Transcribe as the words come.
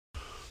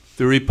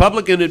The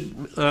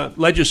Republican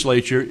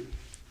legislature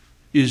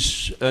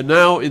is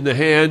now in the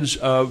hands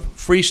of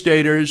free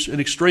staters and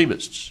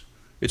extremists.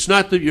 It's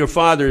not that your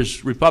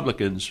father's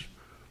Republicans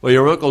or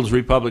your uncle's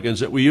Republicans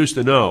that we used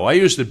to know. I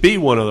used to be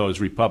one of those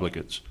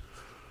Republicans.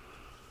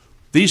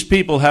 These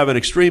people have an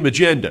extreme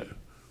agenda,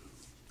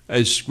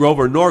 as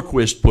Grover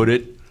Norquist put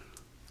it,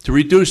 to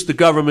reduce the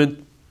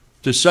government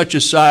to such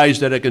a size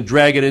that it can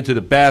drag it into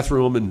the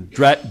bathroom and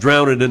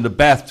drown it in the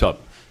bathtub.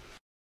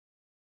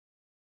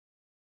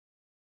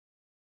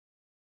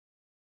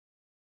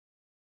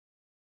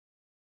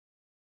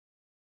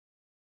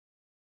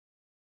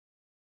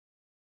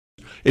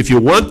 If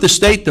you want the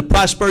state to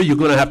prosper, you're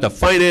going to have to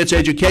finance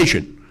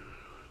education.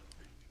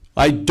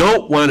 I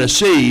don't want to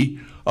see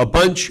a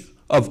bunch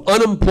of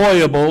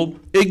unemployable,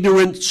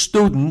 ignorant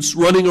students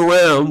running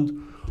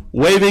around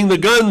waving the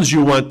guns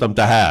you want them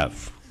to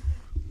have.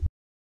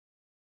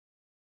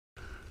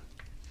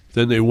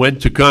 Then they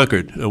went to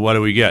Concord, and what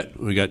do we get?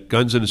 We got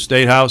guns in the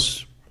State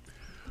House.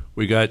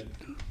 We got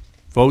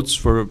votes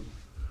for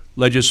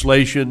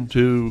legislation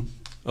to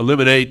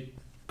eliminate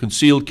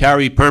concealed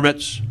carry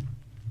permits.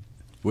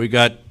 We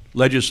got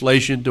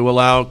legislation to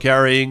allow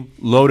carrying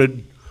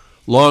loaded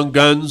long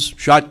guns,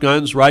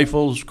 shotguns,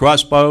 rifles,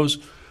 crossbows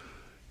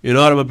in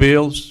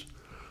automobiles.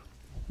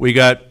 We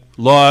got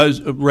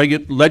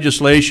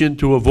legislation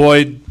to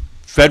avoid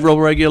federal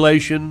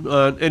regulation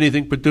on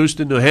anything produced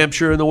in New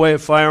Hampshire in the way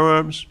of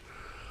firearms.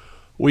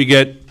 We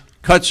get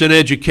cuts in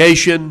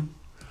education.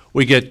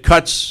 We get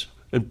cuts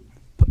in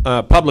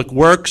public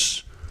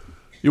works.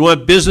 You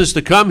want business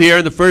to come here,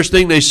 and the first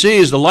thing they see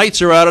is the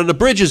lights are out on the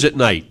bridges at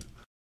night.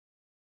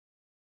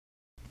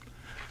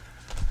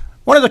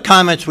 One of the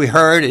comments we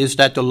heard is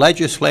that the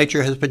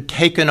legislature has been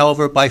taken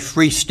over by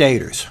free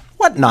staters.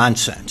 What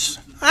nonsense.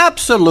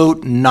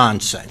 Absolute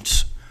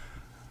nonsense.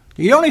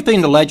 The only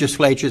thing the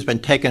legislature has been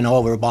taken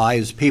over by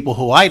is people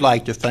who I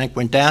like to think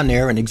went down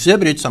there and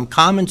exhibited some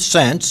common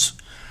sense,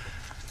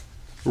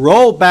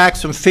 rolled back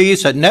some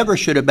fees that never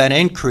should have been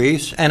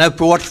increased, and have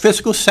brought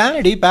fiscal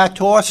sanity back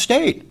to our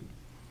state.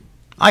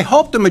 I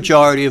hope the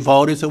majority of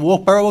voters in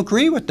Wolfboro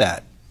agree with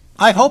that.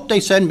 I hope they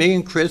send me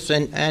and Chris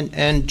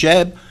and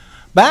Jeb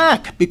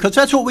back, because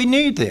that's what we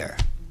need there.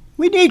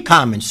 We need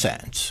common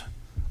sense.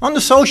 On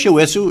the social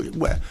issue,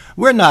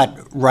 we're not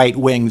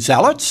right-wing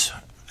zealots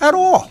at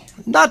all.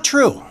 Not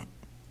true.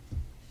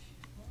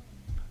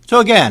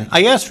 So again,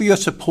 I ask for your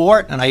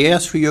support and I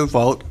ask for your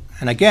vote.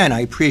 And again,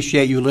 I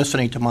appreciate you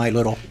listening to my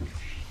little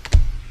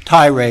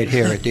tirade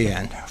here at the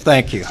end.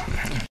 Thank you.